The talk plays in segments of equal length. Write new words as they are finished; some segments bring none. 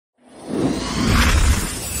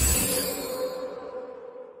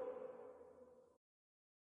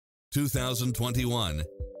2021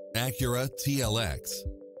 Acura TLX.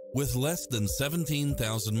 With less than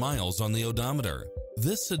 17,000 miles on the odometer,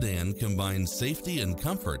 this sedan combines safety and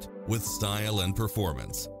comfort with style and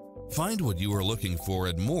performance. Find what you are looking for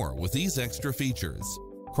and more with these extra features: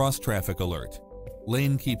 cross-traffic alert,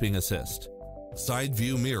 lane keeping assist, side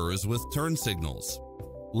view mirrors with turn signals,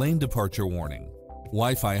 lane departure warning,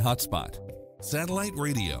 Wi-Fi hotspot, satellite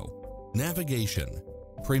radio, navigation,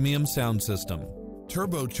 premium sound system,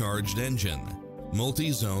 turbocharged engine,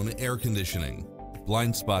 multi-zone air conditioning,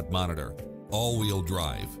 blind spot monitor, all-wheel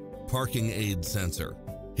drive, parking aid sensor,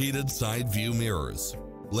 heated side view mirrors,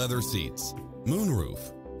 leather seats,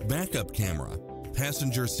 moonroof, backup camera,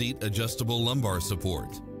 passenger seat adjustable lumbar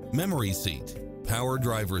support, memory seat, power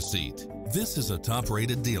driver seat. This is a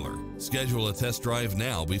top-rated dealer. Schedule a test drive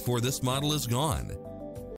now before this model is gone.